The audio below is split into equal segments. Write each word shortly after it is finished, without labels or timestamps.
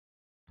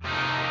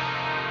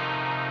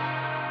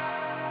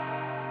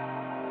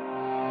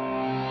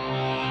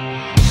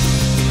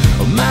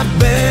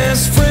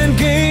best friend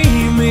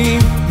gave me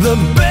the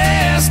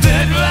best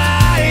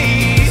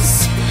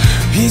advice.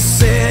 He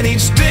said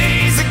each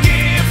day's a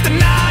gift and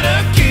not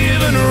a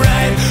given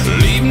right.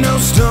 Leave no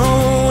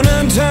stone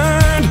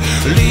unturned,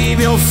 leave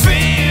your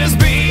fears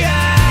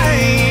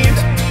behind,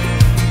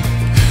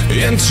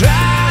 and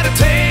try to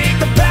take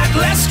the path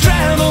less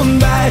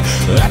traveled by.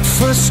 That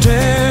first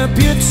step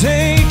you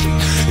take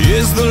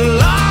is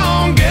the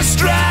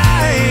longest ride.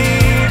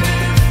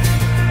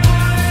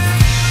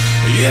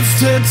 If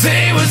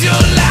today was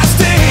your last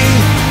day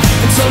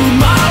and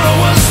tomorrow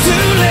was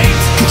too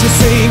late, could you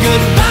say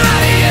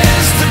goodbye to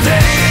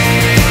yesterday?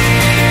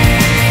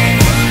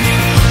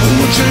 Or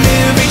would you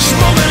live each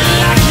moment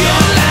like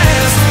your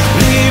last?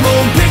 Leave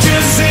old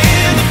pictures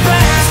in the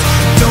past,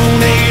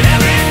 donate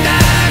every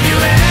dime you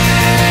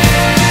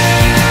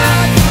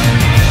had.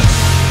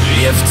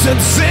 If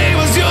today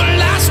was your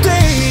last day,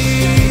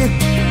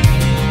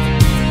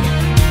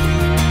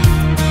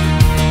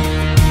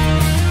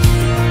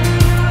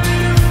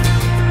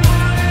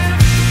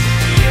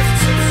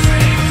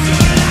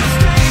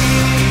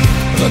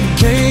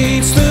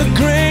 against the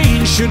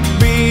grain should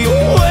be a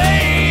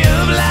way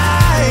of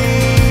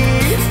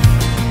life.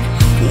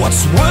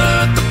 What's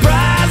worth the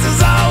prize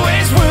is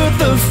always worth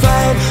the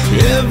fight.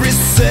 Every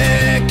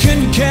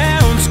second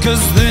counts,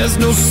 'cause there's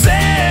no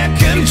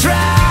second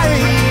try.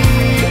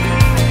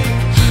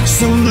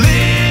 So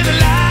live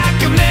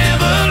like you've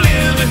never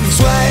lived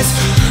twice.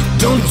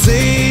 Don't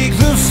take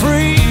the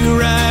free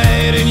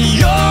ride in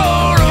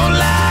your own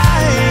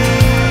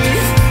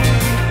life.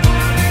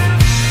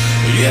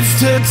 If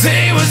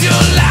today was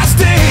your last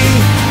day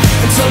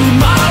and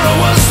tomorrow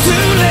was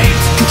too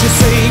late, could you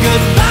say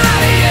goodbye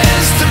to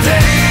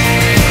yesterday?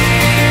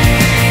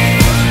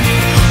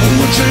 Or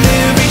would you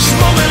live each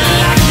moment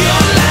like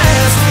your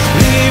last?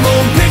 Leave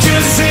old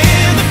pictures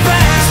in the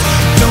past,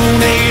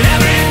 donate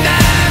every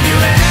dime you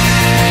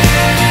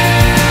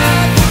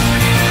had.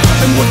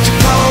 And what you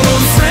call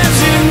those friends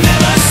you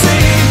never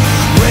see,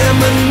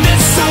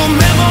 reminisce on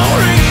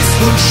memories.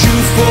 Would you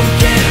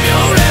forgive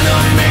your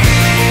enemies?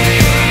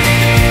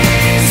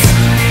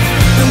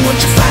 And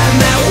once you find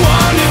that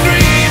one you're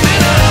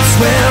dreaming of,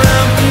 swear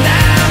up and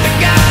down to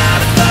God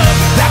above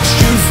that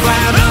you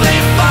finally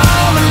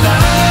fall in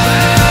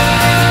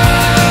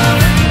love.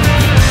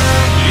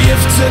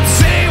 If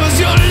today was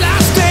your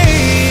last day,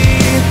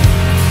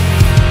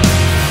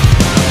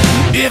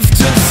 if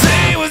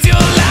today was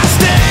your last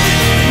day,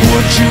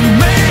 would you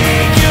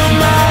make your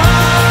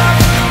mark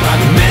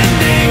like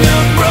mending a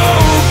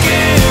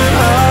broken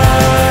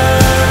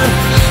heart?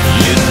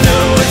 You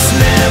know it's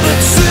never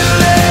too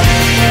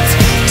late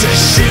to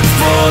shoot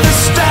for the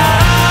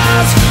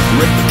stars,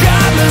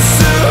 regardless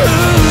of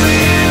who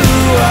you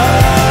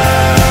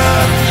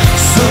are.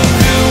 So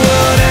do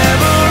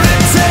whatever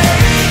it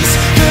takes,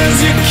 'cause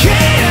you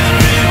can't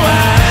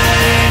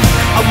rewind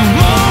a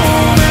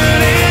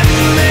moment in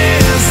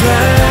this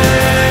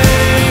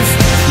life.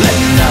 Let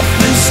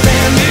nothing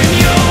stand in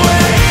your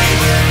way,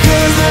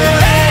 'cause the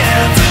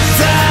hands of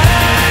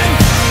time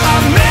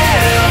are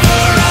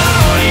never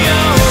on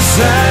your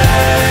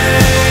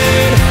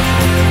side.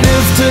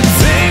 If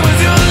today was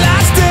your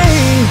last day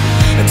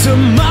and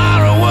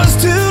tomorrow was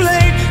too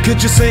late, could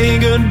you say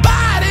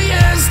goodbye to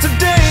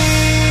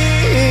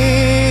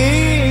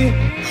yesterday?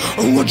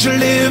 Or would you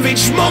live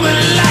each moment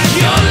like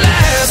your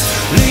last?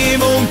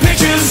 Leave old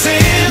pictures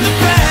in the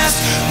past,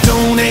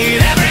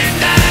 donate every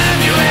dime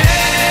you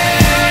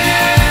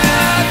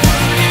had.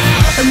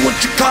 And what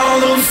you call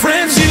those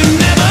friends you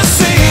never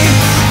see,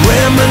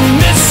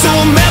 reminisce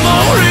on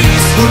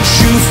memories. Would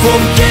you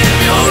forgive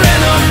your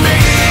enemies?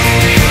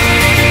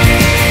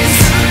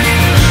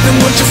 And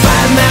once you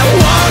find that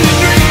one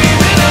you're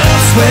dreaming of,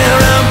 swear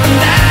up and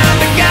down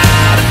to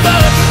God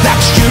above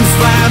that you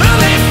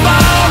finally fall